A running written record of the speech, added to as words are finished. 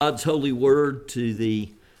God's holy word to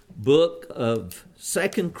the book of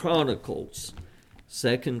 2 Chronicles.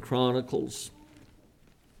 2 Chronicles.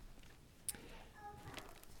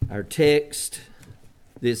 Our text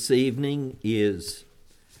this evening is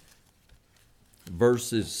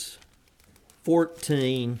verses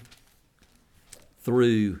 14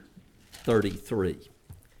 through 33.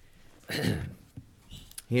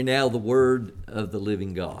 Hear now the word of the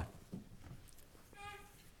living God.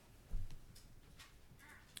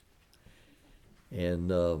 And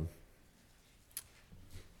we'll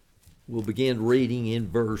begin reading in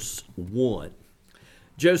verse 1.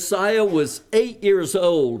 Josiah was 8 years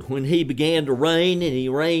old when he began to reign, and he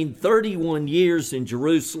reigned 31 years in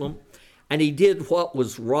Jerusalem. And he did what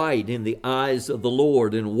was right in the eyes of the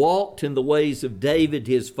Lord, and walked in the ways of David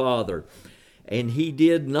his father. And he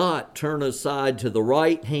did not turn aside to the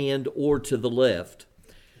right hand or to the left.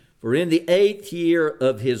 For in the 8th year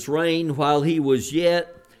of his reign, while he was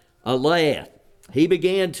yet a lad, he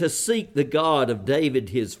began to seek the God of David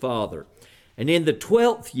his father. And in the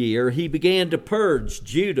 12th year, he began to purge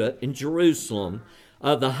Judah and Jerusalem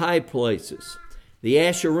of the high places, the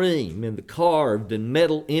Asherim and the carved and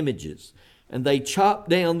metal images. And they chopped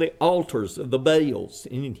down the altars of the Baals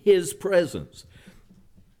in his presence.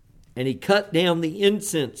 And he cut down the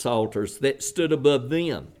incense altars that stood above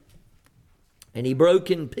them. And he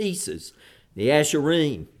broke in pieces the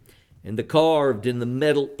Asherim and the carved and the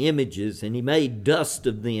metal images, and he made dust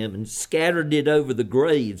of them and scattered it over the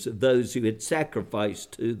graves of those who had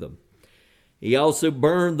sacrificed to them. He also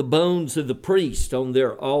burned the bones of the priests on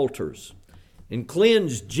their altars and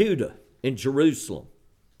cleansed Judah and Jerusalem.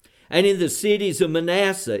 And in the cities of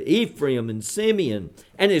Manasseh, Ephraim, and Simeon,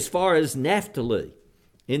 and as far as Naphtali,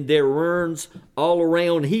 in their urns all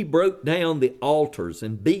around, he broke down the altars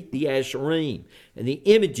and beat the Asherim and the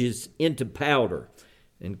images into powder,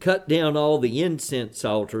 and cut down all the incense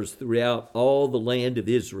altars throughout all the land of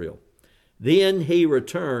Israel. Then he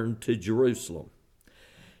returned to Jerusalem.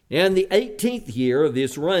 And the 18th year of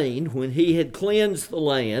his reign, when he had cleansed the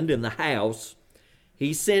land and the house,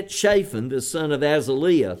 he sent Shaphan the son of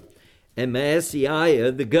Azaliah, and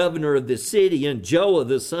Maaseiah the governor of the city, and Joah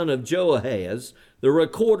the son of Joahaz the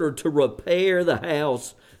recorder, to repair the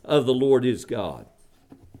house of the Lord his God.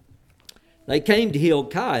 They came to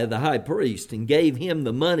Hilkiah the high priest and gave him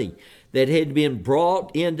the money that had been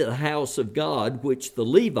brought into the house of God, which the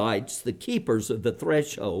Levites, the keepers of the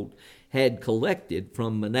threshold, had collected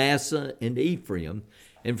from Manasseh and Ephraim,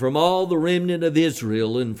 and from all the remnant of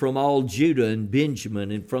Israel, and from all Judah and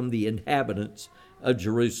Benjamin, and from the inhabitants of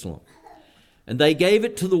Jerusalem. And they gave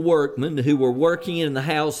it to the workmen who were working in the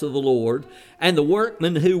house of the Lord, and the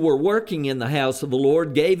workmen who were working in the house of the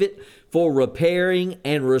Lord gave it for repairing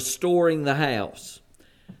and restoring the house.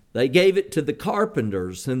 They gave it to the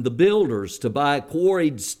carpenters and the builders to buy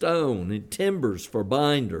quarried stone and timbers for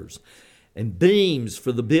binders and beams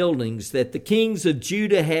for the buildings that the kings of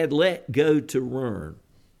Judah had let go to ruin.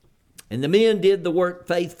 And the men did the work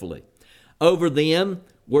faithfully. Over them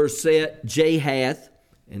were set Jahath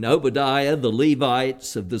and Obadiah, the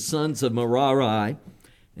Levites of the sons of Merari,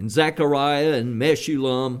 and Zechariah and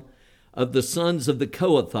Meshullam of the sons of the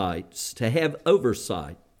Kohathites, to have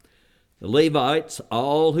oversight. The Levites,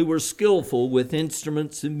 all who were skillful with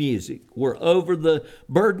instruments of music, were over the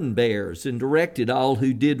burden bearers and directed all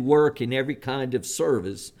who did work in every kind of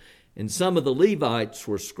service. And some of the Levites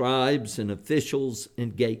were scribes and officials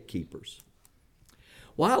and gatekeepers.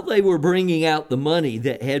 While they were bringing out the money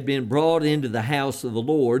that had been brought into the house of the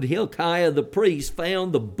Lord, Hilkiah the priest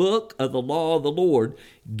found the book of the law of the Lord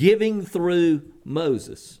given through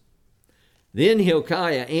Moses. Then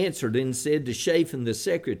Hilkiah answered and said to Shaphan the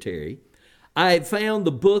secretary, I have found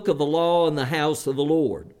the book of the law in the house of the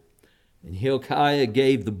Lord. And Hilkiah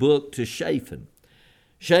gave the book to Shaphan.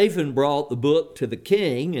 Shaphan brought the book to the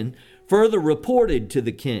king and further reported to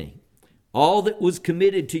the king, all that was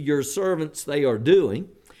committed to your servants they are doing.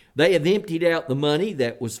 They have emptied out the money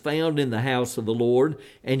that was found in the house of the Lord,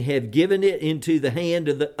 and have given it into the hand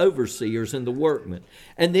of the overseers and the workmen.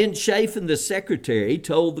 And then Shaphan the secretary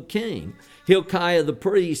told the king, Hilkiah the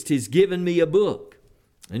priest has given me a book.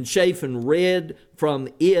 And Shaphan read from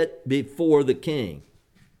it before the king.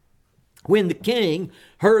 When the king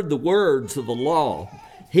heard the words of the law,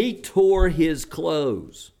 he tore his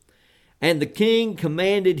clothes. And the king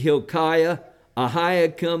commanded Hilkiah,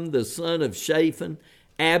 Ahikam the son of Shaphan,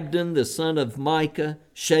 Abdon the son of Micah,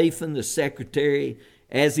 Shaphan the secretary,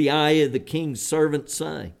 Azariah the king's servant,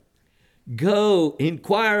 saying, Go,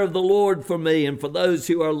 inquire of the Lord for me and for those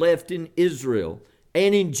who are left in Israel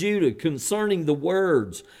and in Judah concerning the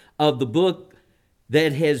words of the book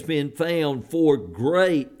that has been found, for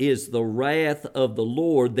great is the wrath of the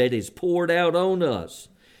Lord that is poured out on us,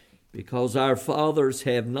 because our fathers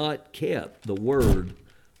have not kept the word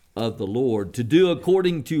of the Lord, to do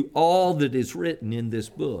according to all that is written in this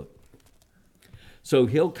book. So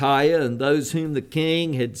Hilkiah and those whom the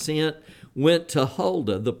king had sent went to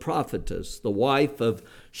Huldah the prophetess, the wife of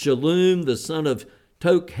Shallum the son of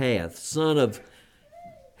Tokhath, son of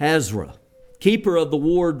Hazra, keeper of the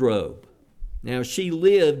wardrobe. Now she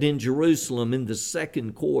lived in Jerusalem in the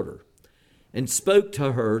second quarter, and spoke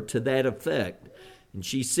to her to that effect. And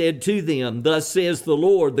she said to them, Thus says the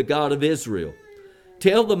Lord, the God of Israel,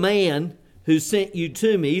 Tell the man who sent you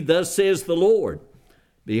to me, Thus says the Lord,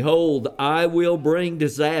 Behold, I will bring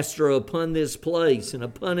disaster upon this place and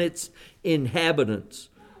upon its inhabitants,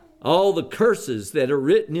 all the curses that are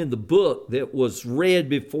written in the book that was read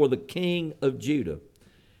before the king of Judah,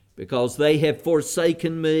 because they have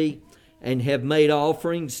forsaken me and have made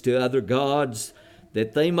offerings to other gods,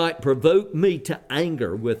 that they might provoke me to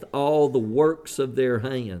anger with all the works of their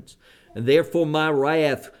hands. And therefore my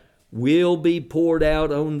wrath will be poured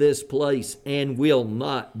out on this place and will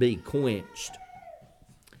not be quenched.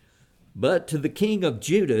 But to the king of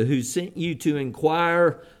Judah, who sent you to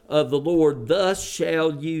inquire of the Lord, thus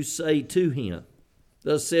shall you say to him,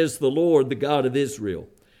 Thus says the Lord, the God of Israel,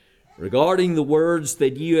 regarding the words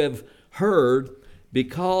that you have heard,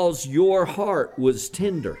 because your heart was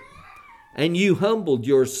tender, and you humbled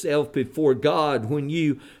yourself before God when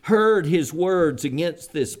you heard his words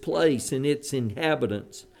against this place and its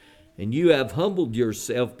inhabitants. And you have humbled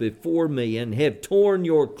yourself before me, and have torn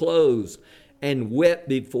your clothes, and wept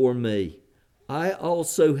before me. I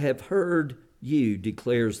also have heard you,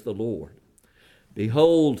 declares the Lord.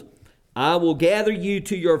 Behold, I will gather you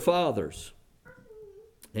to your fathers,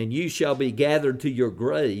 and you shall be gathered to your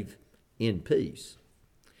grave in peace.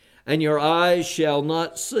 And your eyes shall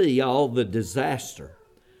not see all the disaster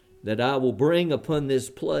that I will bring upon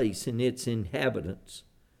this place and its inhabitants.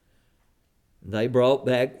 They brought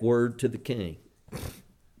back word to the king.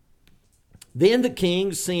 Then the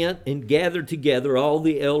king sent and gathered together all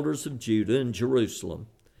the elders of Judah and Jerusalem.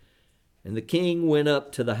 And the king went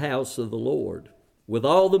up to the house of the Lord with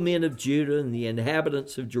all the men of Judah and the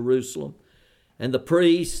inhabitants of Jerusalem, and the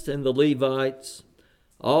priests and the Levites,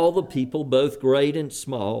 all the people, both great and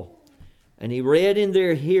small. And he read in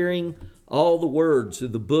their hearing all the words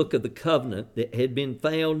of the book of the covenant that had been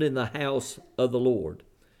found in the house of the Lord.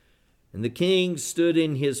 And the king stood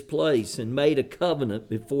in his place and made a covenant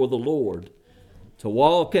before the Lord, to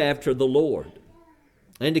walk after the Lord,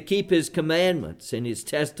 and to keep his commandments and his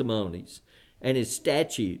testimonies and his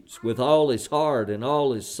statutes with all his heart and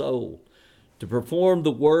all his soul, to perform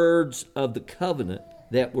the words of the covenant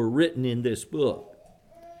that were written in this book.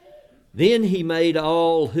 Then he made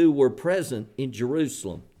all who were present in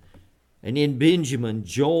Jerusalem and in Benjamin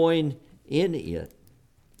join in it.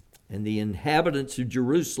 And the inhabitants of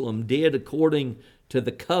Jerusalem did according to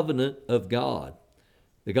the covenant of God,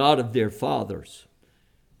 the God of their fathers.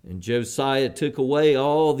 And Josiah took away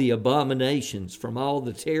all the abominations from all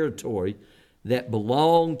the territory that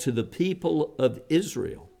belonged to the people of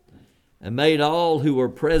Israel, and made all who were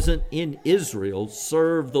present in Israel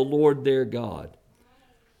serve the Lord their God.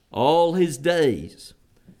 All his days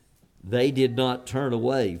they did not turn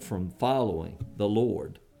away from following the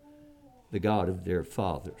Lord, the God of their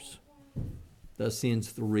fathers. Thus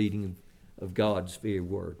ends the reading of God's very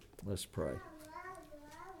word. Let's pray.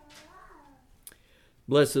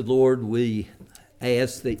 Blessed Lord, we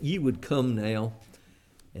ask that you would come now,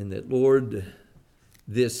 and that, Lord,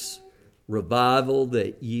 this revival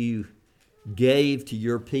that you gave to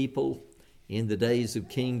your people in the days of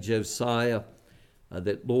King Josiah,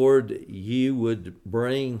 that, Lord, you would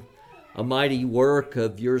bring a mighty work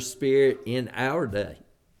of your Spirit in our day.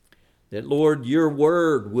 That, Lord, your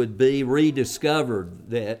word would be rediscovered.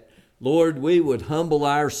 That, Lord, we would humble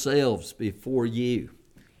ourselves before you.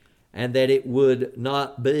 And that it would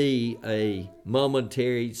not be a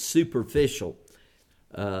momentary, superficial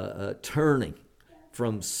turning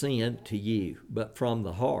from sin to you, but from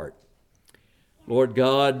the heart. Lord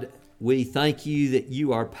God, we thank you that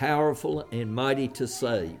you are powerful and mighty to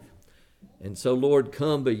save. And so, Lord,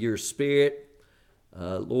 come by your Spirit.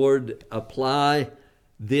 Lord, apply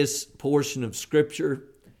this portion of Scripture,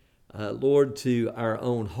 Lord, to our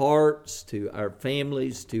own hearts, to our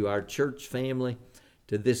families, to our church family,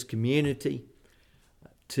 to this community,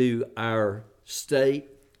 to our state,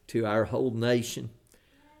 to our whole nation.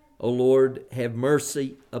 O Lord, have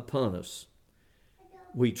mercy upon us.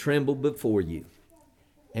 We tremble before you,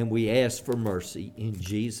 and we ask for mercy in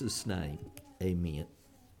Jesus' name. Amen.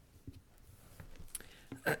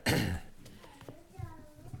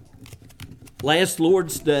 Last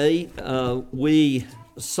Lord's Day, we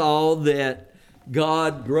saw that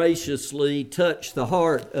God graciously touched the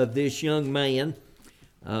heart of this young man.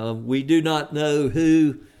 We do not know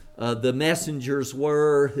who the messengers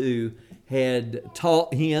were who had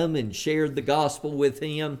taught him and shared the gospel with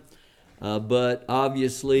him, but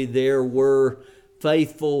obviously there were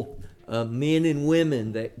faithful men and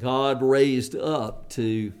women that God raised up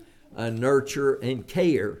to nurture and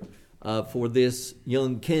care for this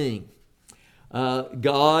young king.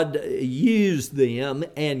 God used them,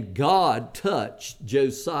 and God touched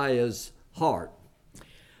Josiah's heart.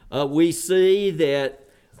 We see that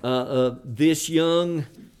this young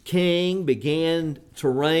king began to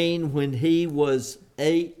reign when he was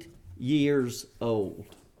 8 years old.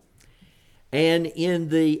 And in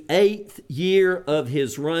the 8th year of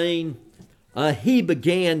his reign, he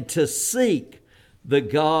began to seek the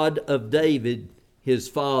God of David, his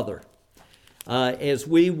father. As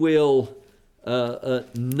we will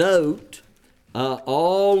note,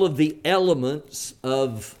 all of the elements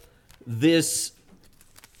of this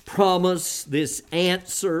promise, this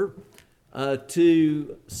answer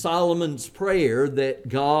to Solomon's prayer that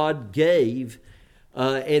God gave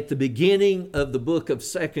at the beginning of the book of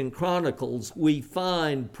 2 Chronicles, we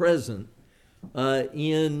find present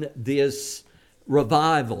in this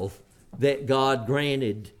revival that God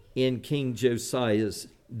granted in King Josiah's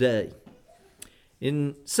day.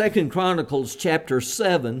 In 2 Chronicles chapter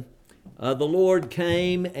 7, the Lord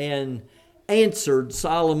came and answered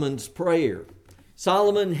Solomon's prayer.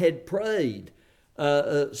 Solomon had prayed,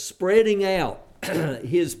 spreading out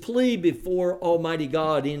his plea before Almighty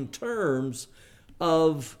God in terms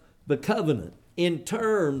of the covenant, in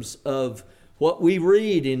terms of what we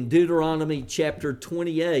read in Deuteronomy chapter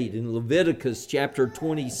 28 and Leviticus chapter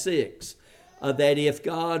 26, that if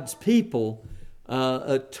God's people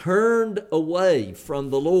turned away from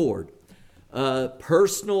the Lord,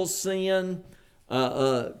 personal sin,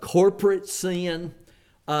 corporate sin,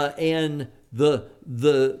 and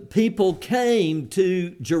the people came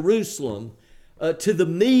to Jerusalem, to the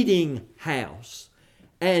meeting house,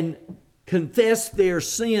 and confessed their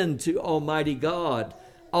sin to Almighty God,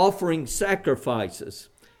 offering sacrifices.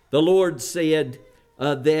 The Lord said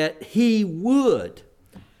that He would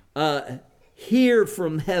hear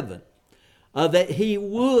from heaven, that He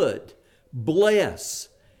would bless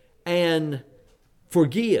and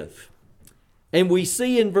forgive. And we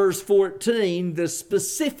see in verse 14 the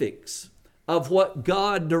specifics of what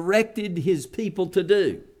God directed His people to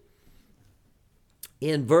do.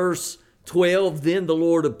 In verse 12, then the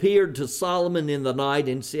Lord appeared to Solomon in the night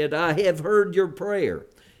and said, I have heard your prayer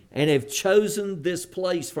and have chosen this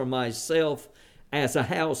place for myself as a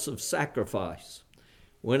house of sacrifice.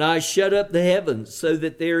 When I shut up the heavens so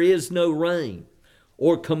that there is no rain,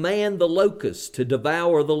 or command the locusts to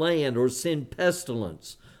devour the land, or send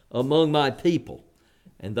pestilence among my people.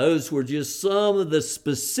 And those were just some of the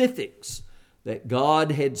specifics that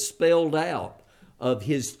God had spelled out of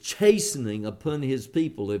His chastening upon His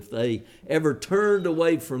people if they ever turned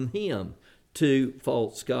away from Him to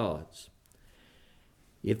false gods.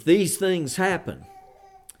 If these things happen,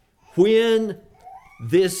 when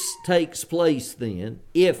this takes place then,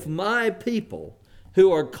 if my people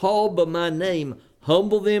who are called by my name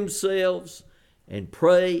humble themselves and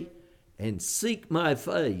pray and seek my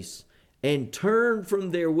face and turn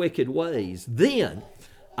from their wicked ways, then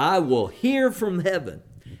I will hear from heaven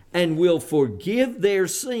and will forgive their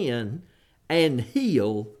sin and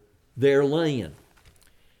heal their land.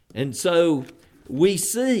 And so we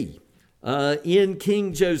see in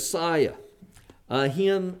King Josiah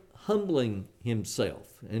him humbling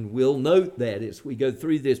himself. And we'll note that as we go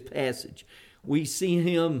through this passage. We see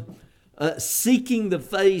him seeking the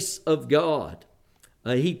face of God.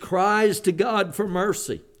 He cries to God for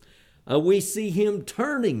mercy. We see him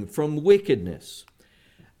turning from wickedness.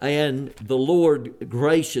 And the Lord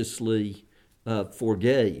graciously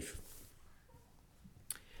forgave.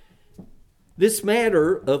 This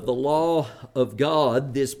matter of the law of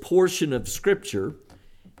God, this portion of Scripture,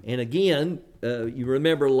 and again, you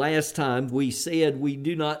remember last time we said we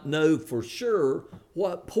do not know for sure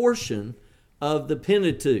what portion of the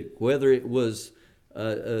Pentateuch, whether it was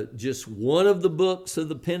just one of the books of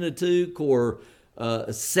the Pentateuch or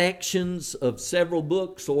sections of several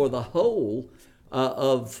books or the whole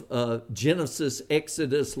of Genesis,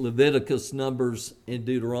 Exodus, Leviticus, Numbers, and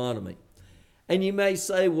Deuteronomy. And you may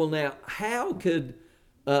say, well, now, how could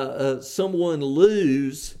someone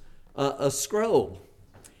lose a scroll?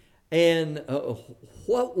 And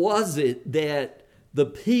what was it that the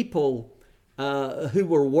people who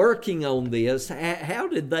were working on this, how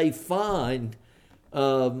did they find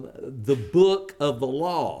the book of the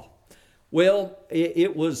law? Well,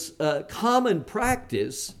 it was common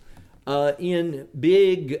practice in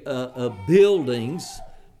big buildings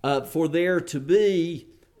for there to be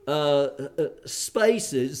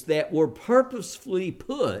spaces that were purposefully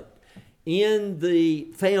put in the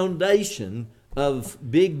foundation of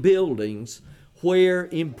big buildings where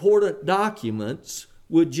important documents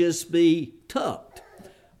would just be tucked.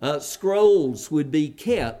 Scrolls would be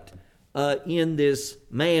kept in this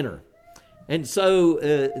manner. And so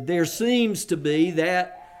there seems to be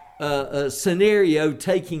that scenario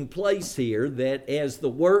taking place here, that as the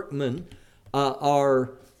workmen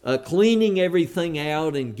are cleaning everything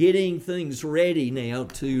out and getting things ready now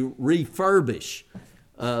to refurbish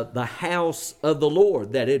the house of the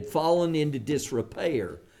Lord that had fallen into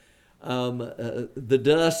disrepair, the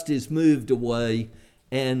dust is moved away,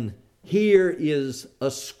 and here is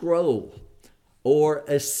a scroll or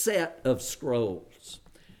a set of scrolls.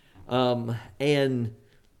 And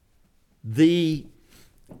the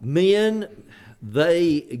men,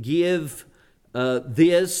 they give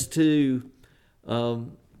this to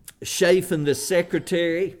Shaphan the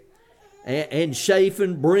secretary, and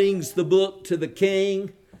Shaphan brings the book to the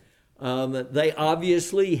king. They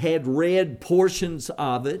obviously had read portions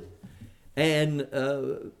of it, and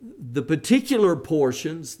the particular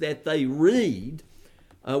portions that they read,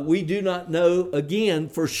 we do not know, again,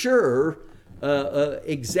 for sure,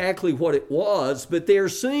 exactly what it was, but there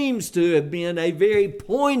seems to have been a very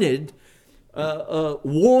pointed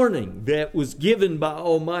warning that was given by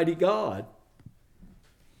Almighty God.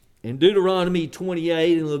 And Deuteronomy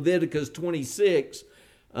 28 and Leviticus 26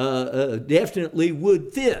 definitely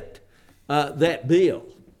would fit that bill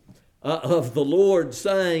of the Lord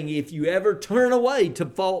saying, if you ever turn away to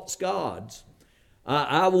false gods,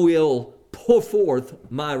 I will pour forth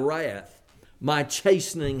my wrath, my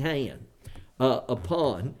chastening hand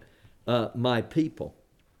upon my people.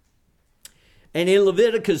 And in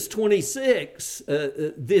Leviticus 26,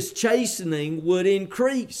 this chastening would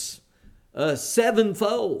increase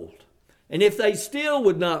sevenfold. And if they still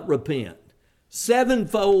would not repent,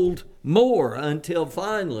 sevenfold more, until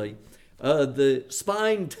finally the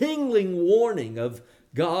spine-tingling warning of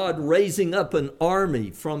God raising up an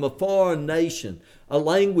army from a foreign nation, a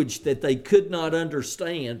language that they could not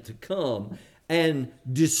understand, to come and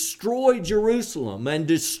destroy Jerusalem and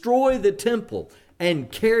destroy the temple and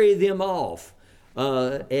carry them off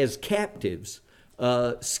as captives,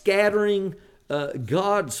 scattering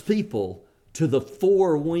God's people to the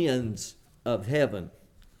four winds of heaven.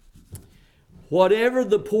 Whatever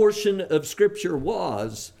the portion of Scripture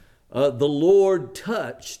was, the Lord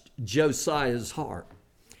touched Josiah's heart.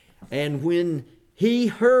 And when he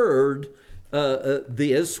heard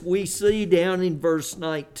this, we see down in verse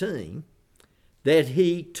 19 that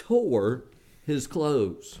he tore his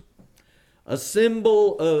clothes, a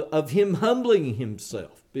symbol of him humbling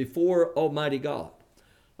himself before Almighty God,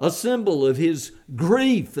 a symbol of his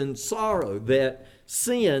grief and sorrow that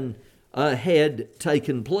sin had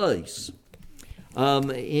taken place.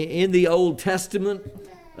 In the Old Testament,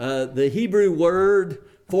 the Hebrew word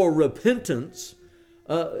for repentance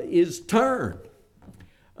is turn.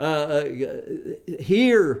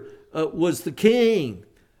 Here was the king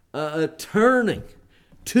turning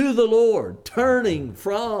to the Lord, turning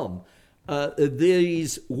from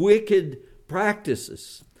these wicked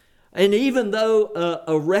practices. And even though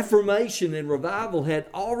a reformation and revival had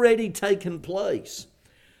already taken place,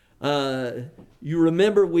 you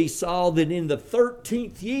remember we saw that in the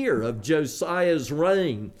 13th year of Josiah's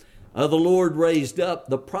reign, the Lord raised up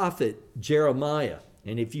the prophet Jeremiah.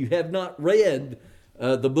 And if you have not read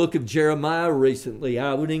the book of Jeremiah recently,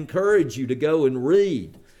 I would encourage you to go and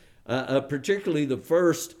read, particularly the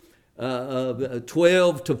first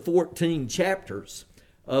 12 to 14 chapters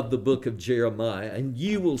of the book of Jeremiah. And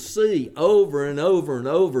you will see over and over and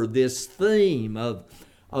over this theme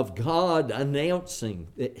of God announcing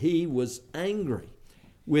that he was angry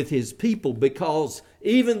with his people, because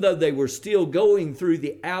even though they were still going through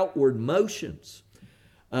the outward motions,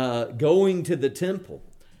 going to the temple,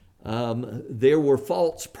 there were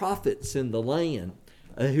false prophets in the land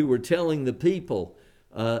who were telling the people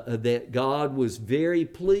that God was very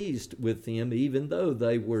pleased with them, even though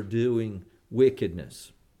they were doing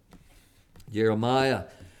wickedness. Jeremiah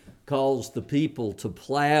calls the people to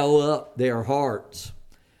plow up their hearts,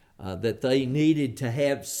 that they needed to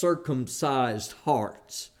have circumcised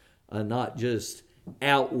hearts, not just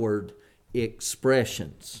outward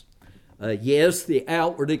expressions. Yes, the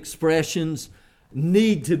outward expressions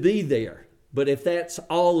need to be there, but if that's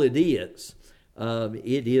all it is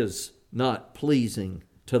not pleasing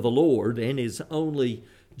to the Lord and is only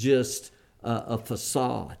just a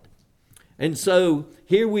facade. And so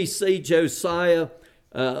here we see Josiah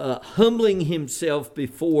humbling himself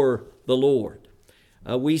before the Lord.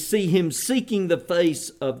 We see him seeking the face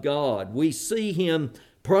of God. We see him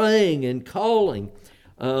praying and calling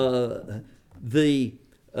the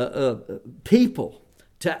people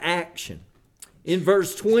to action. In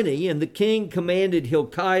verse 20, and the king commanded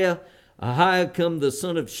Hilkiah, Ahikam the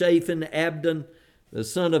son of Shaphan, Abdon the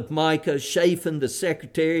son of Micah, Shaphan the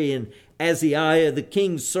secretary, and Azariah the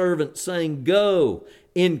king's servant, saying, Go,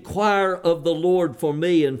 inquire of the Lord for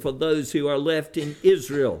me and for those who are left in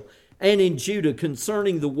Israel and in Judah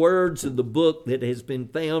concerning the words of the book that has been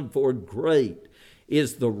found, for great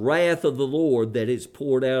is the wrath of the Lord that is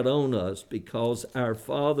poured out on us, because our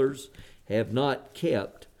fathers have not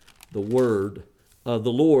kept the word of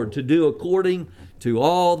the Lord, to do according to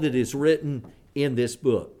all that is written in this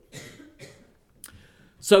book.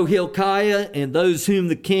 So Hilkiah and those whom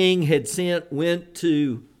the king had sent went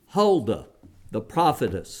to Huldah, the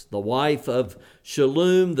prophetess, the wife of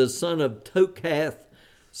Shallum, the son of Tokath,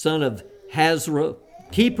 son of Hazra,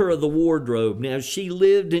 keeper of the wardrobe. Now she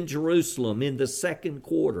lived in Jerusalem in the second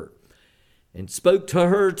quarter, and spoke to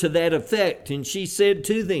her to that effect. And she said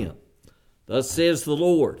to them, Thus says the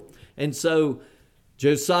Lord. And so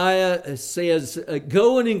Josiah says,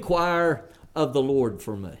 Go and inquire of the Lord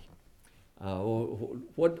for me.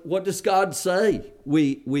 What does God say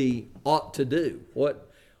we ought to do? What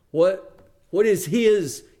is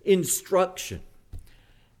his instruction?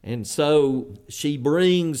 And so she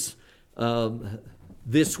brings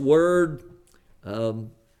this word.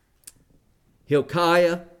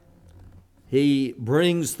 Hilkiah, he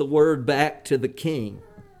brings the word back to the king.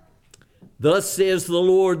 Thus says the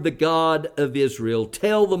Lord, the God of Israel,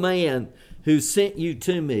 tell the man who sent you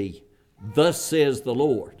to me, thus says the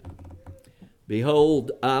Lord.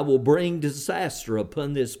 Behold, I will bring disaster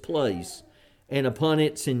upon this place and upon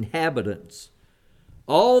its inhabitants.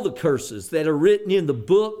 All the curses that are written in the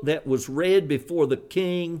book that was read before the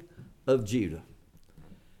king of Judah.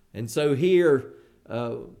 And so here,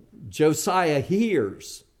 Josiah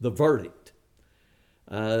hears the verdict.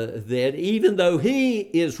 That even though he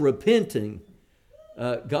is repenting,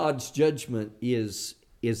 God's judgment is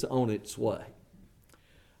on its way.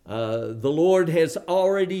 The Lord has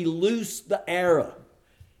already loosed the arrow,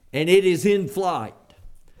 and it is in flight.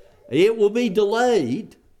 It will be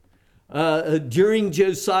delayed during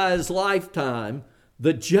Josiah's lifetime.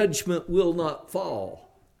 The judgment will not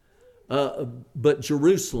fall, but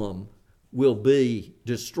Jerusalem will be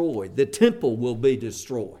destroyed. The temple will be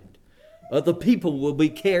destroyed. The people will be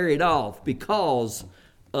carried off because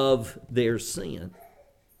of their sin.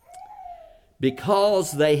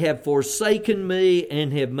 Because they have forsaken me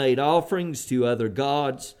and have made offerings to other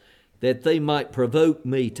gods, that they might provoke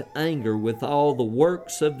me to anger with all the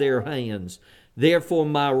works of their hands. Therefore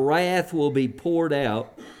my wrath will be poured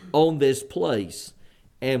out on this place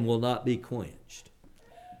and will not be quenched.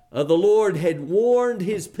 The Lord had warned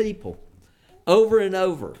his people over and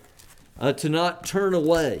over to not turn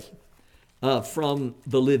away from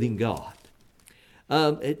the living God.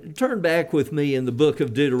 Turn back with me in the book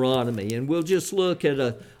of Deuteronomy, and we'll just look at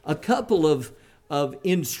a couple of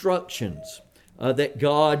instructions that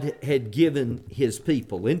God had given his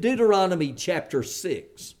people. In Deuteronomy chapter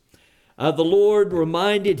 6, the Lord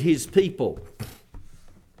reminded his people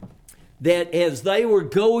that as they were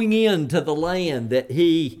going into the land that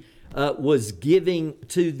he was giving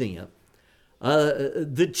to them,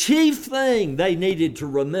 the chief thing they needed to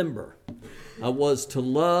remember was to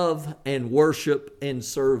love and worship and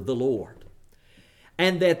serve the Lord.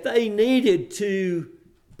 And that they needed to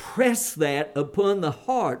press that upon the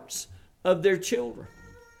hearts of their children.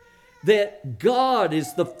 That God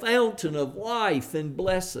is the fountain of life and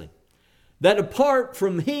blessing. That apart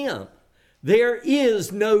from him, there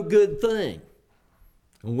is no good thing.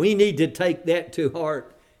 And we need to take that to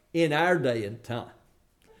heart in our day and time.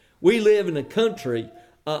 We live in a country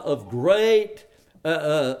of great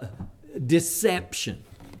deception.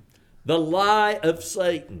 The lie of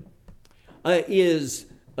Satan is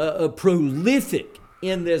prolific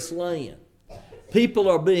in this land. People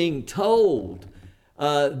are being told,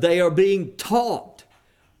 they are being taught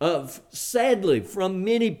sadly from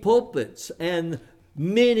many pulpits and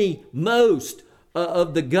most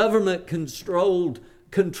of the government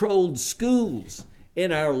controlled schools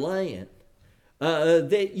in our land,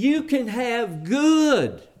 that you can have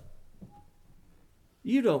good.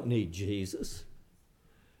 You don't need Jesus.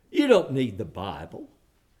 You don't need the Bible.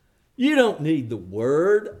 You don't need the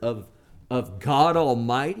Word of God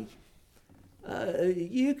Almighty.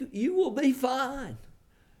 You will be fine.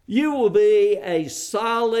 You will be a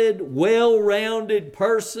solid, well-rounded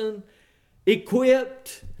person,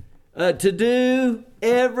 equipped to do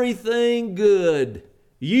everything good.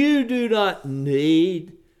 You do not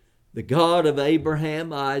need the God of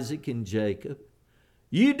Abraham, Isaac, and Jacob.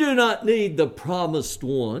 You do not need the promised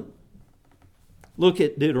one. Look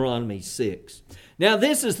at Deuteronomy 6. Now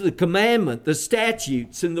this is the commandment, the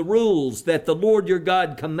statutes, and the rules that the Lord your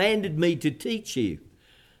God commanded me to teach you,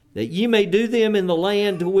 that you may do them in the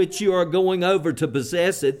land to which you are going over to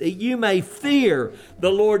possess it, that you may fear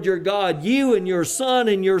the Lord your God, you and your son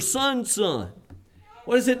and your son's son.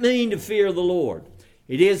 What does it mean to fear the Lord?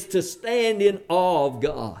 It is to stand in awe of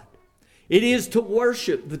God. It is to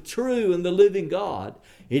worship the true and the living God.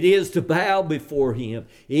 It is to bow before Him.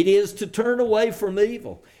 It is to turn away from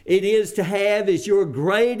evil. It is to have as your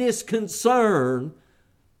greatest concern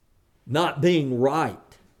not being right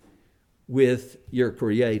with your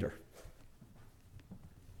Creator.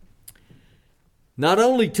 Not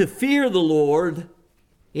only to fear the Lord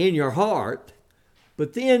in your heart,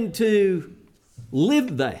 but then to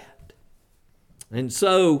live that. And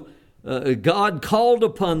so God called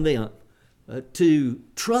upon them to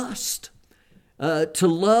trust, to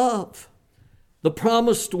love the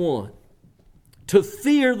promised one, to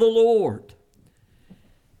fear the Lord,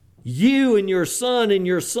 you and your son and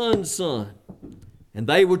your son's son. And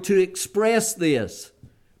they were to express this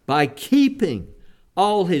by keeping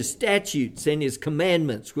all His statutes and His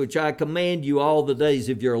commandments, which I command you all the days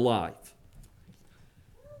of your life.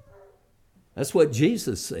 That's what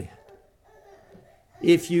Jesus said.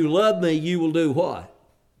 If you love me, you will do what?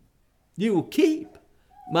 You will keep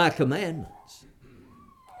my commandments.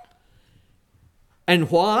 And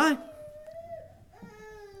why?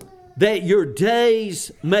 That your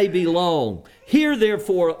days may be long. Hear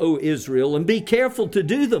therefore, O Israel, and be careful to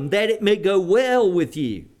do them, that it may go well with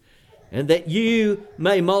you, and that you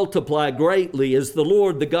may multiply greatly, as the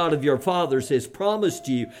Lord, the God of your fathers, has promised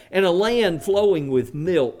you, in a land flowing with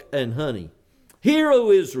milk and honey. Hear, O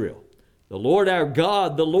Israel, the Lord our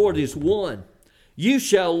God, the Lord is one. You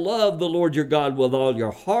shall love the Lord your God with all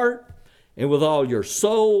your heart, and with all your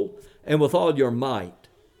soul, and with all your might.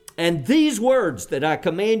 And these words that I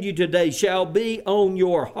command you today shall be on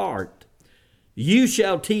your heart. You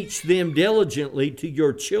shall teach them diligently to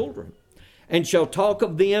your children, and shall talk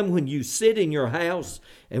of them when you sit in your house,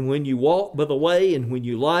 and when you walk by the way, and when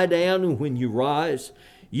you lie down, and when you rise.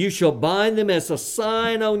 You shall bind them as a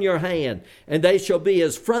sign on your hand, and they shall be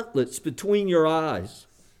as frontlets between your eyes.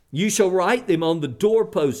 You shall write them on the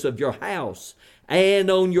doorposts of your house and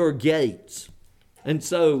on your gates. And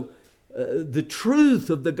so the truth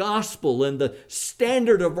of the gospel and the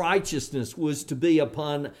standard of righteousness was to be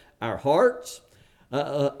upon our hearts,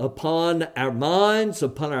 upon our minds,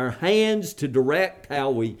 upon our hands, to direct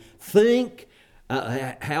how we think,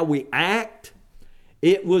 how we act.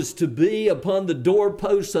 It was to be upon the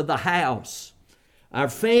doorposts of the house, our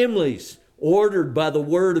families ordered by the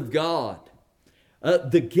Word of God,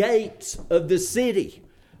 the gates of the city,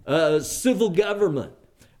 civil government,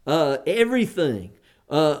 everything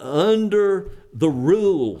under the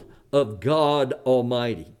rule of God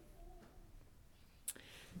Almighty.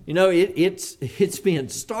 You know, it's been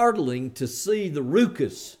startling to see the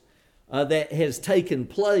ruckus that has taken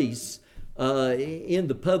place in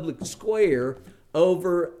the public square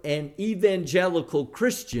over an evangelical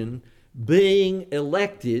Christian being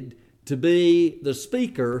elected to be the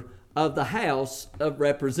Speaker of the House of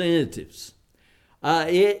Representatives.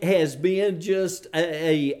 It has been just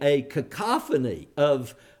a cacophony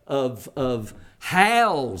of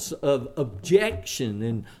howls of objection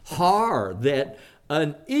and horror that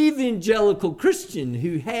an evangelical Christian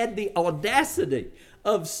who had the audacity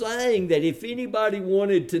of saying that if anybody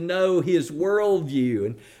wanted to know his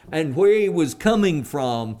worldview and where he was coming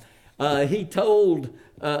from, he told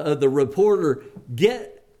the reporter,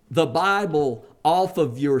 "Get the Bible off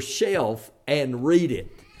of your shelf and read it.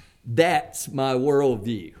 That's my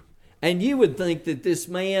worldview." And you would think that this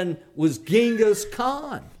man was Genghis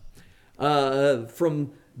Khan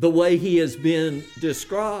from the way he has been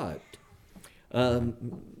described.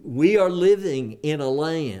 We are living in a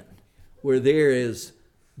land where there is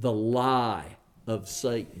the lie of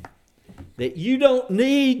Satan, that you don't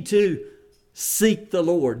need to seek the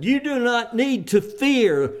Lord. You do not need to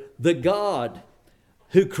fear the God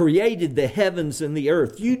who created the heavens and the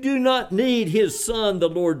earth. You do not need His Son, the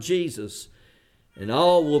Lord Jesus, and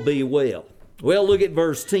all will be well. Well, look at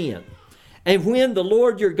verse 10. And when the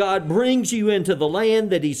Lord your God brings you into the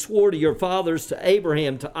land that He swore to your fathers, to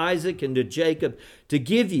Abraham, to Isaac, and to Jacob, to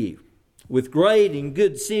give you, with great and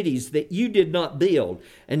good cities that you did not build,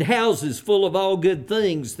 and houses full of all good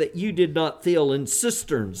things that you did not fill, and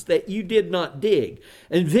cisterns that you did not dig,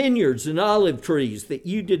 and vineyards and olive trees that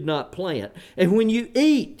you did not plant. And when you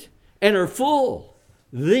eat and are full.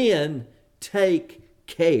 Then take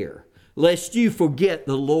care, lest you forget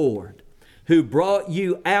the Lord, who brought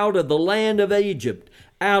you out of the land of Egypt,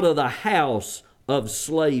 out of the house of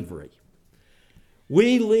slavery.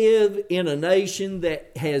 We live in a nation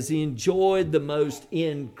that has enjoyed the most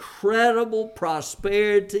incredible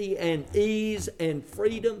prosperity and ease and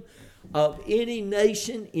freedom of any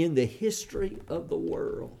nation in the history of the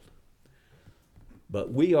world.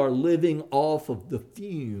 But we are living off of the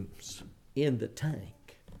fumes in the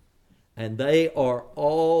tank, and they are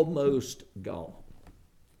almost gone.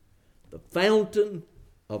 The fountain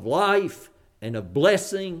of life and of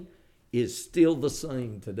blessing is still the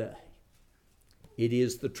same today. It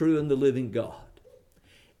is the true and the living God.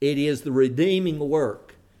 It is the redeeming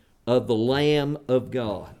work of the Lamb of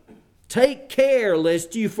God. Take care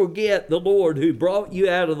lest you forget the Lord who brought you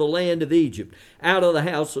out of the land of Egypt, out of the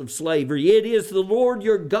house of slavery. It is the Lord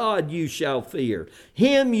your God you shall fear.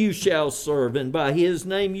 Him you shall serve, and by his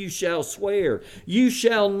name you shall swear. You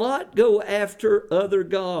shall not go after other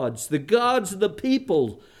gods, the gods of the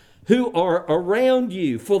people who are around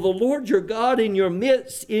you. For the Lord your God in your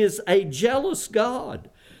midst is a jealous God,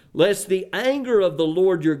 lest the anger of the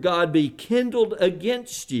Lord your God be kindled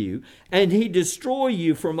against you, and he destroy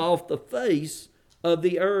you from off the face of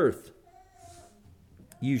the earth.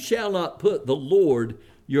 You shall not put the Lord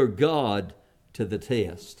your God to the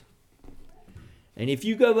test. And if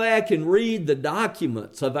you go back and read the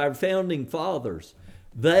documents of our founding fathers,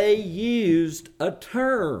 they used a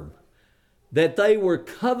term that they were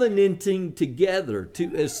covenanting together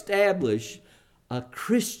to establish a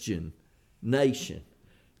Christian nation,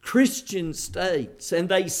 Christian states. And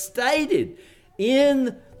they stated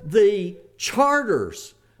in the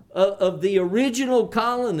charters of the original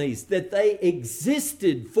colonies that they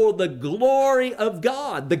existed for the glory of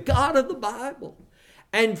God, the God of the Bible,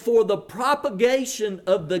 and for the propagation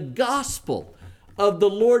of the gospel of the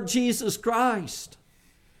Lord Jesus Christ.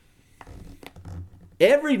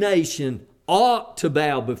 Every nation ought to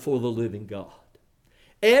bow before the living God.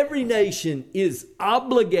 Every nation is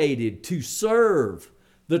obligated to serve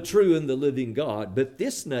the true and the living God, but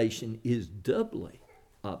this nation is doubly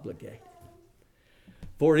obligated.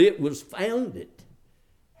 For it was founded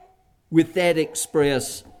with that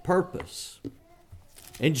express purpose.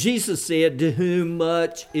 And Jesus said, to whom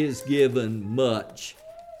much is given, much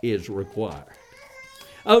is required.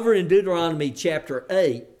 Over in Deuteronomy chapter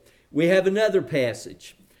 8, we have another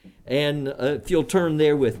passage. And if you'll turn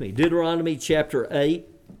there with me, Deuteronomy chapter 8,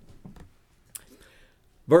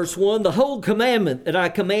 verse 1, the whole commandment that I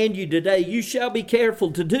command you today, you shall be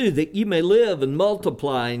careful to do, that you may live and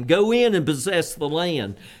multiply and go in and possess the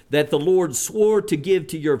land that the Lord swore to give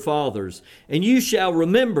to your fathers. And you shall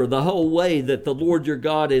remember the whole way that the Lord your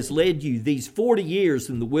God has led you these 40 years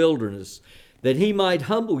in the wilderness, that he might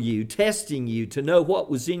humble you, testing you to know what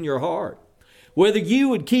was in your heart, whether you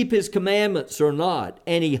would keep his commandments or not.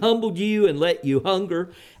 And he humbled you and let you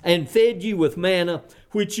hunger and fed you with manna,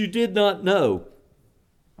 which you did not know,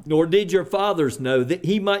 nor did your fathers know, that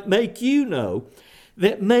he might make you know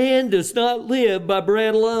that man does not live by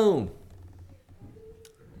bread alone.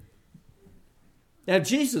 Now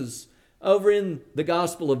Jesus, over in the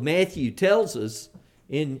Gospel of Matthew, tells us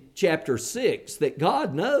in chapter 6 that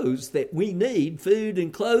God knows that we need food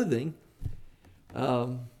and clothing.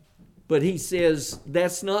 But he says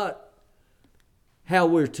that's not how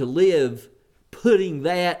we're to live, putting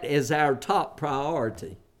that as our top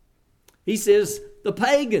priority. He says the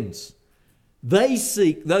pagans, they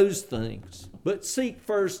seek those things, but seek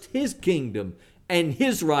first his kingdom and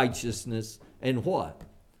his righteousness, and what?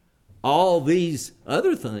 All these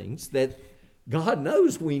other things that God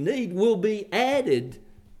knows we need will be added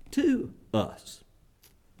to us.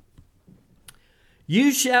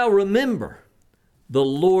 You shall remember the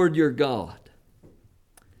Lord your God.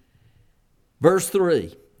 Verse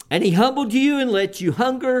 3, and he humbled you and let you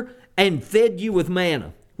hunger and fed you with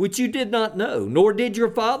manna, which you did not know, nor did your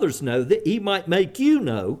fathers know, that he might make you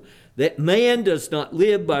know that man does not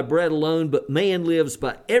live by bread alone, but man lives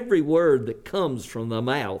by every word that comes from the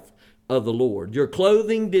mouth of the Lord. Your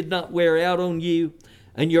clothing did not wear out on you,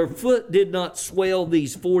 and your foot did not swell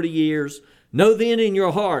these 40 years. Know then in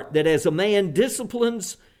your heart that as a man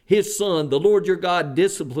disciplines his son, the Lord your God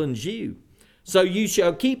disciplines you. So you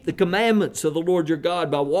shall keep the commandments of the Lord your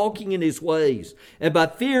God by walking in his ways and by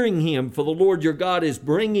fearing him, for the Lord your God is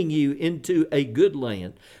bringing you into a good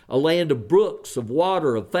land, a land of brooks, of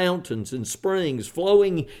water, of fountains and springs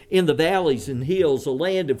flowing in the valleys and hills, a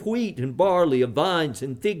land of wheat and barley, of vines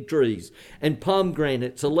and fig trees and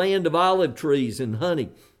pomegranates, a land of olive trees and honey,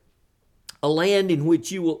 a land in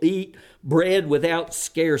which you will eat bread without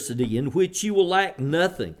scarcity, in which you will lack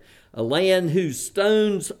nothing, a land whose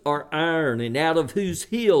stones are iron, and out of whose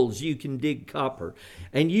hills you can dig copper.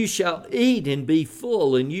 And you shall eat and be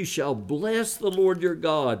full, and you shall bless the Lord your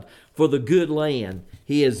God for the good land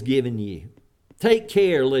he has given you. Take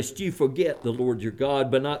care lest you forget the Lord your God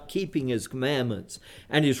by not keeping his commandments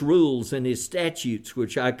and his rules and his statutes,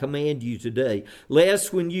 which I command you today.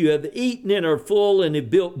 Lest when you have eaten and are full and have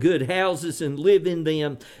built good houses and live in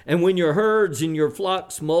them, and when your herds and your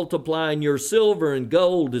flocks multiply and your silver and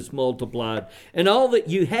gold is multiplied, and all that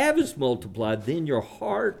you have is multiplied, then your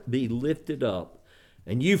heart be lifted up.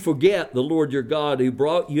 And you forget the Lord your God, who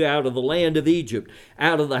brought you out of the land of Egypt,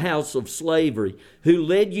 out of the house of slavery, who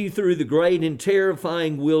led you through the great and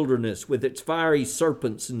terrifying wilderness with its fiery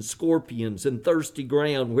serpents and scorpions and thirsty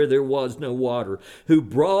ground where there was no water, who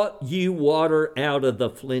brought you water out of the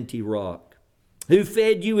flinty rock, who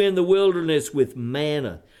fed you in the wilderness with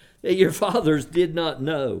manna that your fathers did not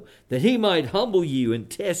know, that he might humble you and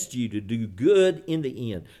test you to do good in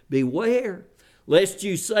the end. Beware, lest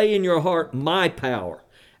you say in your heart, my power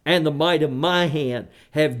and the might of my hand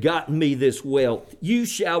have gotten me this wealth. You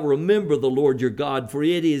shall remember the Lord your God, for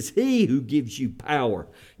it is he who gives you power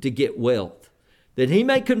to get wealth, that he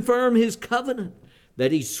may confirm his covenant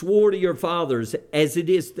that he swore to your fathers, as it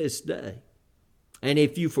is this day. And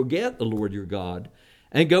if you forget the Lord your God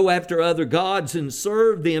and go after other gods and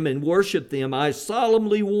serve them and worship them, I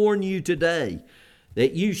solemnly warn you today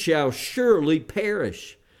that you shall surely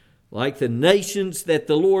perish. Like the nations that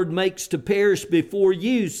the Lord makes to perish before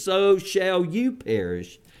you, so shall you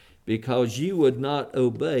perish, because you would not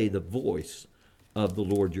obey the voice of the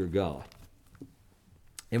Lord your God.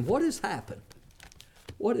 And what has happened?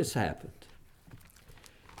 What has happened?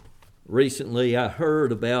 Recently I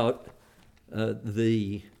heard about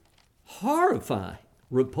the horrifying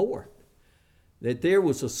report that there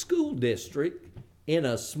was a school district in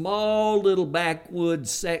a small little backwoods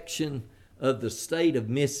section of the state of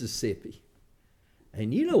Mississippi.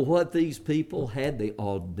 And you know what these people had the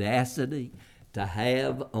audacity to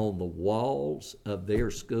have on the walls of their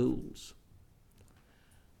schools?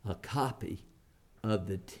 A copy of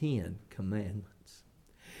the 10 Commandments.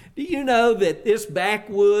 Do you know that this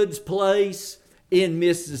backwoods place in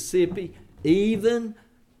Mississippi even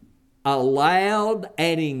allowed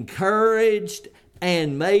and encouraged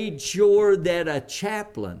and made sure that a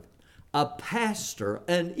chaplain, a pastor,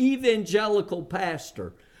 an evangelical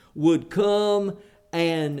pastor, would come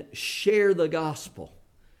and share the gospel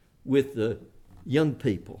with the young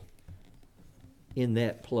people in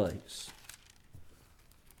that place?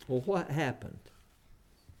 Well, what happened?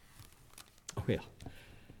 Well,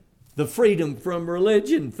 the Freedom from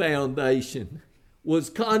Religion Foundation was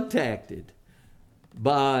contacted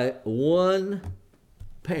by one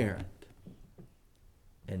parent,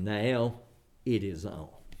 and now it is on.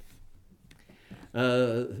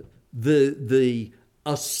 The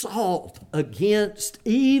assault against,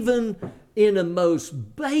 even in a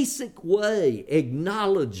most basic way,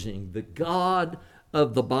 acknowledging the God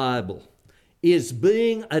of the Bible, is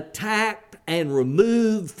being attacked and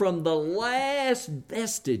removed from the last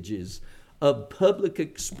vestiges of public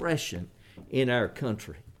expression in our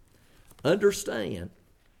country. Understand,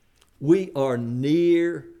 we are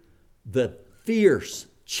near the fierce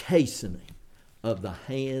chastening of the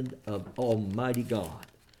hand of Almighty God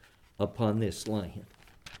upon this land.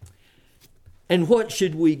 And what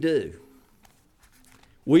should we do?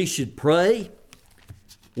 We should pray,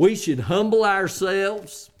 we should humble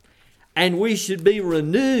ourselves, and we should be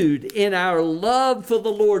renewed in our love for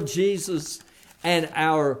the Lord Jesus and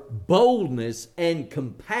our boldness and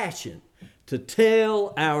compassion to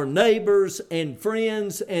tell our neighbors and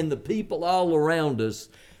friends and the people all around us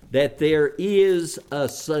that there is a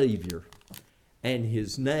Savior, and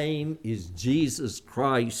his name is Jesus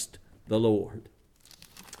Christ the Lord.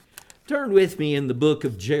 Turn with me in the book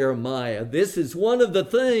of Jeremiah. This is one of the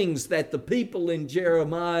things that the people in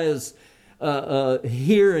Jeremiah's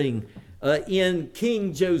hearing in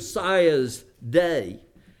King Josiah's day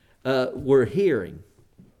were hearing.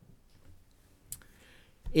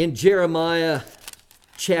 In Jeremiah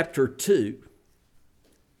chapter 2,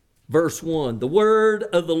 verse 1, the word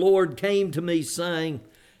of the Lord came to me, saying,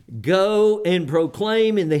 Go and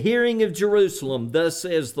proclaim in the hearing of Jerusalem, thus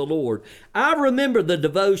says the Lord, I remember the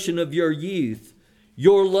devotion of your youth,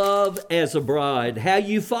 your love as a bride, how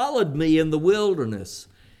you followed me in the wilderness,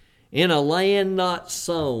 in a land not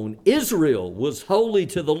sown. Israel was holy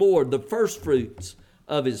to the Lord, the firstfruits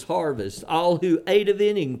of his harvest. All who ate of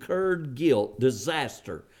it incurred guilt.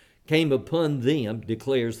 Disaster came upon them,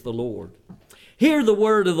 declares the Lord. Hear the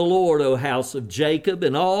word of the Lord, O house of Jacob,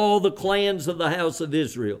 and all the clans of the house of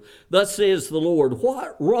Israel. Thus says the Lord,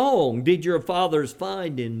 what wrong did your fathers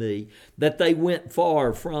find in me, that they went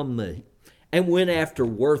far from me, and went after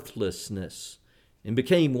worthlessness, and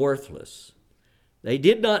became worthless? They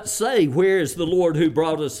did not say, where is the Lord who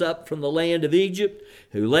brought us up from the land of Egypt,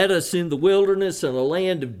 who led us in the wilderness, in a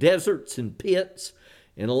land of deserts and pits,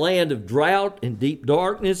 in a land of drought and deep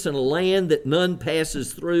darkness, in a land that none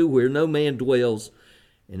passes through, where no man dwells.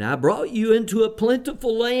 And I brought you into a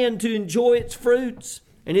plentiful land to enjoy its fruits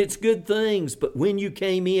and its good things. But when you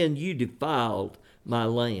came in, you defiled my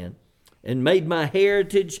land and made my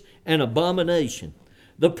heritage an abomination.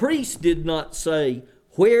 The priests did not say,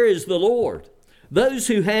 where is the Lord? Those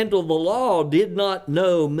who handle the law did not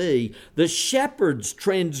know me. The shepherds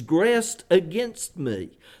transgressed against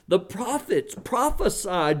me. The prophets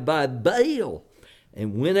prophesied by Baal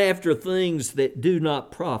and went after things that do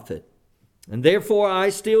not profit. And therefore I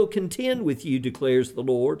still contend with you, declares the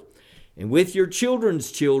Lord, and with your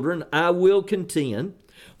children's children I will contend.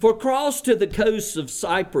 For cross to the coasts of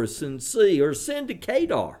Cyprus and see, or send to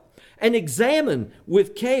Kedar, and examine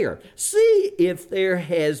with care. See if there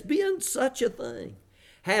has been such a thing.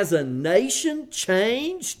 Has a nation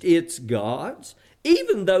changed its gods,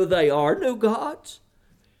 even though they are no gods?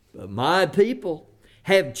 But my people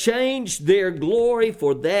have changed their glory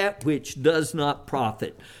for that which does not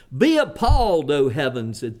profit. Be appalled, O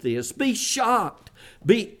heavens, at this. Be shocked.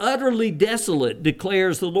 Be utterly desolate,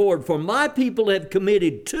 declares the Lord. For my people have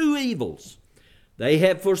committed two evils. They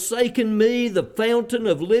have forsaken me, the fountain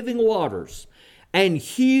of living waters, and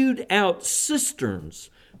hewed out cisterns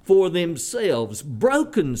for themselves,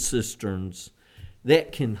 broken cisterns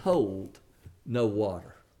that can hold no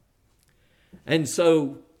water. And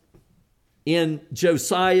so in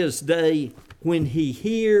Josiah's day, when he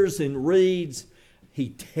hears and reads, he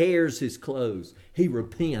tears his clothes. He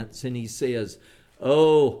repents and he says,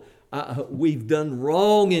 we've done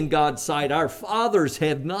wrong in God's sight. Our fathers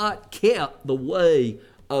have not kept the way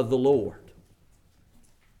of the Lord.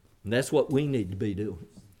 And that's what we need to be doing.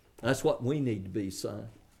 That's what we need to be saying.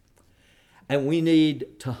 And we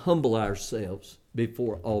need to humble ourselves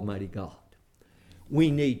before Almighty God. We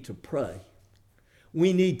need to pray.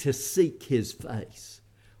 We need to seek His face.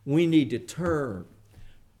 We need to turn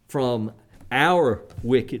from our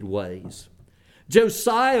wicked ways.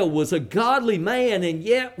 Josiah was a godly man, and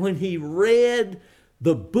yet when he read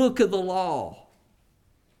the book of the law,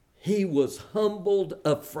 he was humbled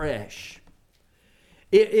afresh.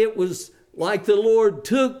 It was like the Lord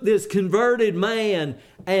took this converted man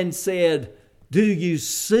and said, do you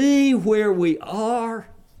see where we are?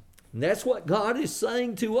 And that's what God is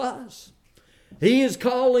saying to us. He is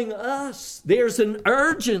calling us. There's an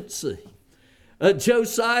urgency.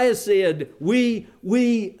 Josiah said, we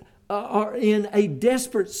are in a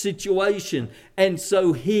desperate situation. And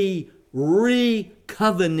so he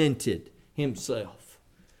recovenanted himself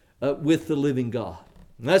with the living God.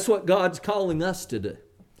 And that's what God's calling us to do.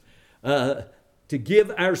 To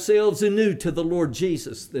give ourselves anew to the Lord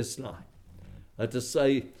Jesus this night. To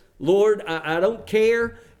say, Lord, I don't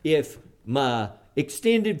care if my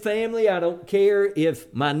extended family, I don't care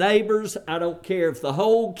if my neighbors, I don't care if the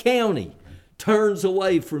whole county turns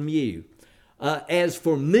away from you. As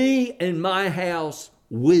for me and my house,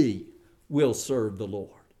 we will serve the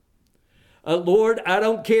Lord. Lord, I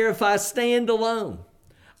don't care if I stand alone.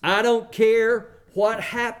 I don't care what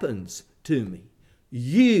happens to me.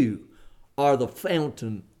 You are the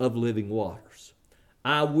fountain of living waters.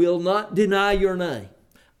 I will not deny your name.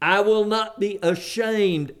 I will not be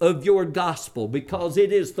ashamed of your gospel, because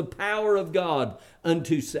it is the power of God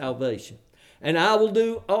unto salvation. And I will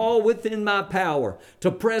do all within my power to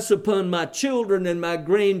press upon my children and my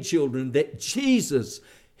grandchildren that Jesus,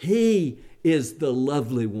 He is the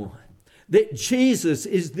lovely one. That Jesus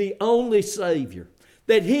is the only Savior.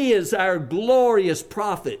 That He is our glorious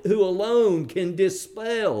prophet who alone can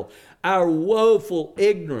dispel our woeful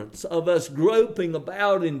ignorance of us groping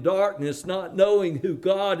about in darkness, not knowing who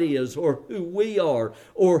God is or who we are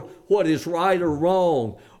or what is right or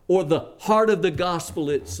wrong or the heart of the gospel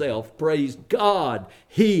itself. Praise God,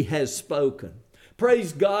 He has spoken.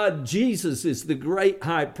 Praise God, Jesus is the great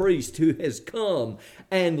high priest who has come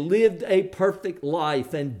and lived a perfect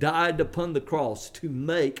life and died upon the cross to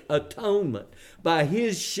make atonement by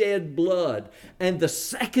His shed blood. And the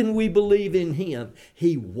second we believe in Him,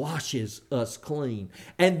 He washes us clean.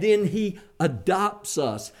 And then He adopts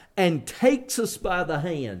us and takes us by the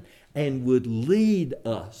hand and would lead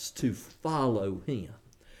us to follow Him.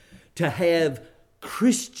 To have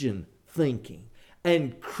Christian thinking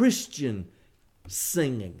and Christian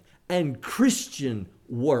singing and Christian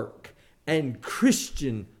work and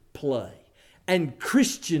Christian play and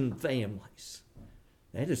Christian families.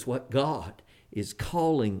 That is what God is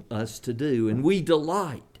calling us to do, and we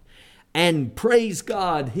delight and praise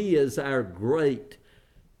God. He is our great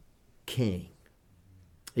King.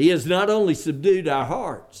 He has not only subdued our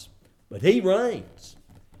hearts, but He reigns.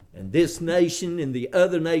 And this nation and the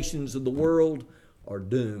other nations of the world are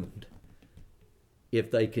doomed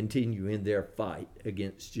if they continue in their fight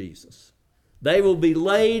against Jesus. They will be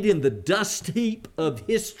laid in the dust heap of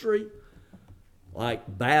history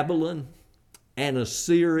like Babylon and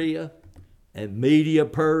Assyria and Media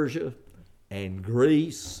Persia and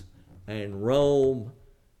Greece and Rome,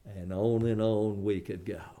 and on we could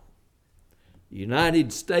go. The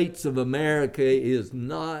United States of America is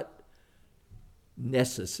not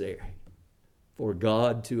necessary for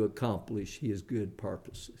God to accomplish His good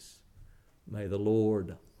purposes. May the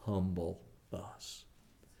Lord humble us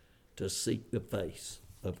to seek the face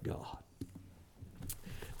of God.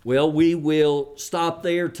 Well, we will stop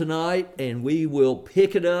there tonight, and we will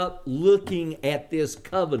pick it up looking at this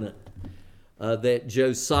covenant that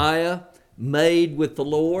Josiah made with the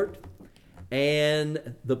Lord,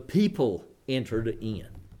 and the people entered in.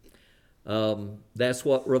 That's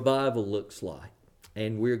what revival looks like.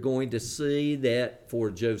 And we're going to see that for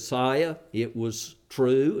Josiah, it was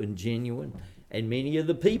true and genuine, and many of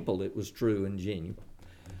the people, it was true and genuine,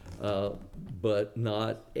 but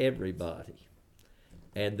not everybody.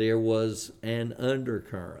 And there was an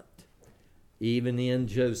undercurrent, even in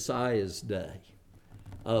Josiah's day,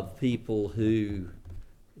 of people who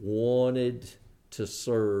wanted to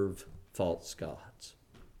serve false gods.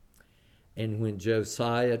 And when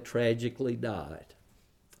Josiah tragically died,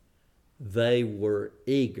 they were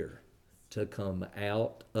eager to come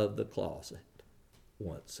out of the closet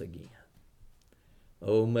once again.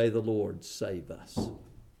 Oh, may the Lord save us.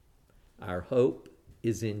 Our hope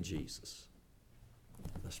is in Jesus.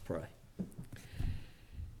 Let's pray.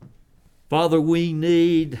 Father, we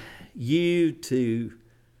need You to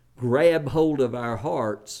grab hold of our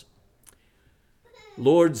hearts,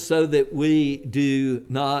 Lord, so that we do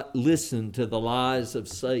not listen to the lies of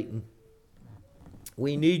Satan.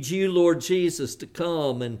 We need You, Lord Jesus, to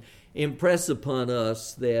come and impress upon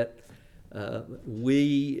us that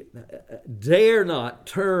we dare not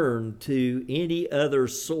turn to any other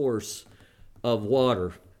source of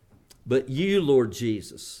water but You, Lord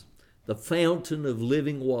Jesus, the fountain of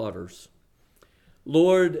living waters.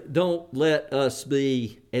 Lord, don't let us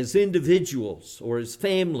be, as individuals or as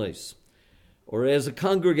families or as a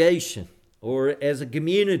congregation or as a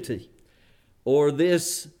community or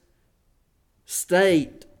this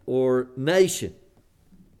state or nation,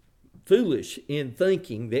 foolish in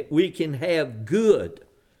thinking that we can have good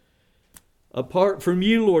apart from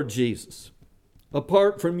You, Lord Jesus,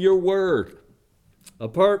 apart from Your word,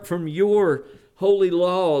 apart from Your holy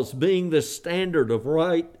laws being the standard of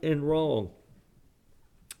right and wrong.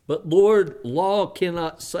 But Lord, law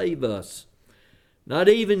cannot save us, not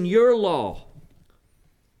even Your law.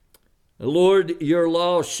 Lord, Your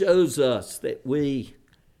law shows us that we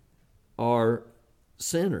are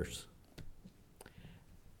sinners.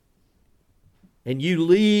 And You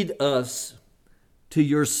lead us to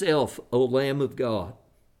Yourself, O Lamb of God.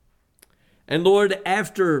 And Lord,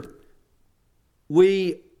 after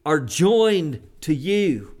we are joined to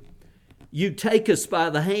You, You take us by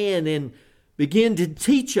the hand and begin to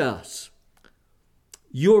teach us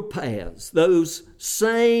Your paths. Those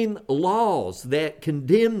same laws that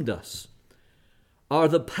condemned us are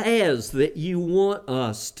the paths that You want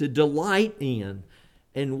us to delight in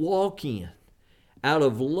and walk in out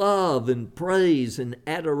of love and praise and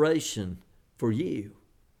adoration for You,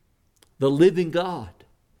 the living God.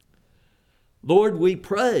 Lord, we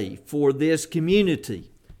pray for this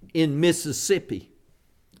community in Mississippi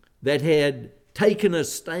that had taken a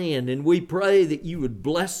stand, and we pray that You would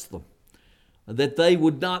bless them, that they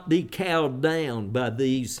would not be cowed down by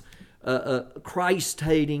these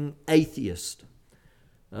Christ-hating atheists.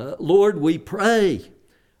 Lord, we pray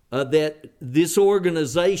that this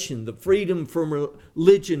organization, the Freedom from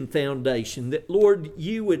Religion Foundation, that, Lord,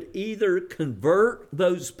 You would either convert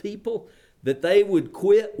those people, that they would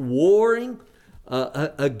quit warring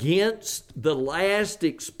against the last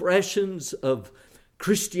expressions of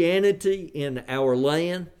Christianity in our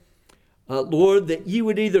land. Lord, that You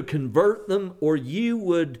would either convert them or You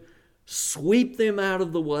would sweep them out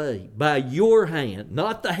of the way by Your hand,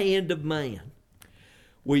 not the hand of man.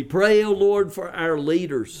 We pray, O Lord, for our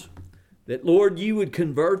leaders, that, Lord, You would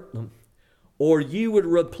convert them or You would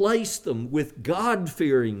replace them with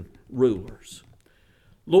God-fearing rulers.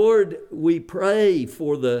 Lord, we pray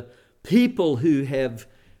for the people who have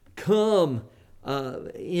come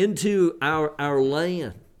into our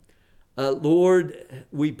land. Lord,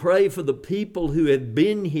 we pray for the people who have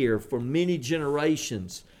been here for many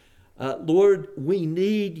generations. Lord, we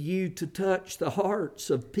need you to touch the hearts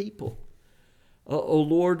of people. Oh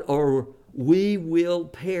Lord, or we will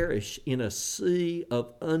perish in a sea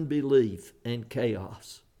of unbelief and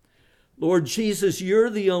chaos. Lord Jesus, you're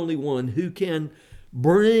the only one who can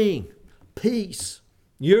bring peace.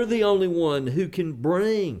 You're the only one who can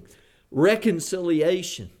bring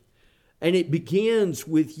reconciliation. And it begins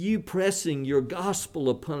with you pressing your gospel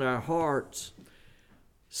upon our hearts.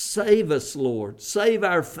 Save us, Lord. Save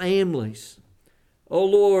our families. Oh,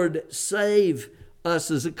 Lord, save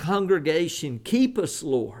us as a congregation. Keep us,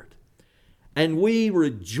 Lord. And we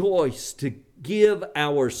rejoice to give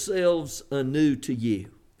ourselves anew to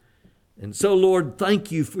you. And so, Lord,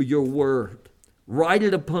 thank you for your word. Write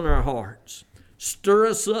it upon our hearts. Stir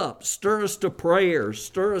us up. Stir us to prayer.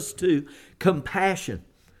 Stir us to compassion.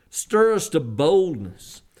 Stir us to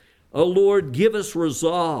boldness. Oh, Lord, give us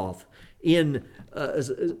resolve in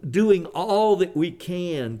doing all that we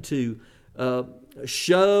can to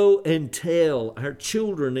show and tell our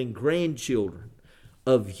children and grandchildren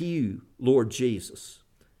of you, Lord Jesus,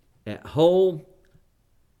 at home,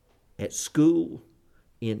 at school,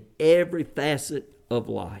 in every facet of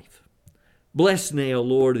life. Bless now,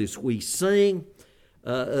 Lord, as we sing,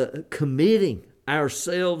 committing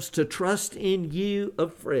ourselves to trust in you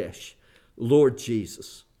afresh, Lord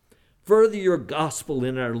Jesus. Further your gospel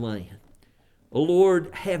in our land. Oh, Lord,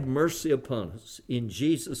 have mercy upon us. In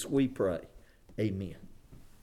Jesus we pray. Amen.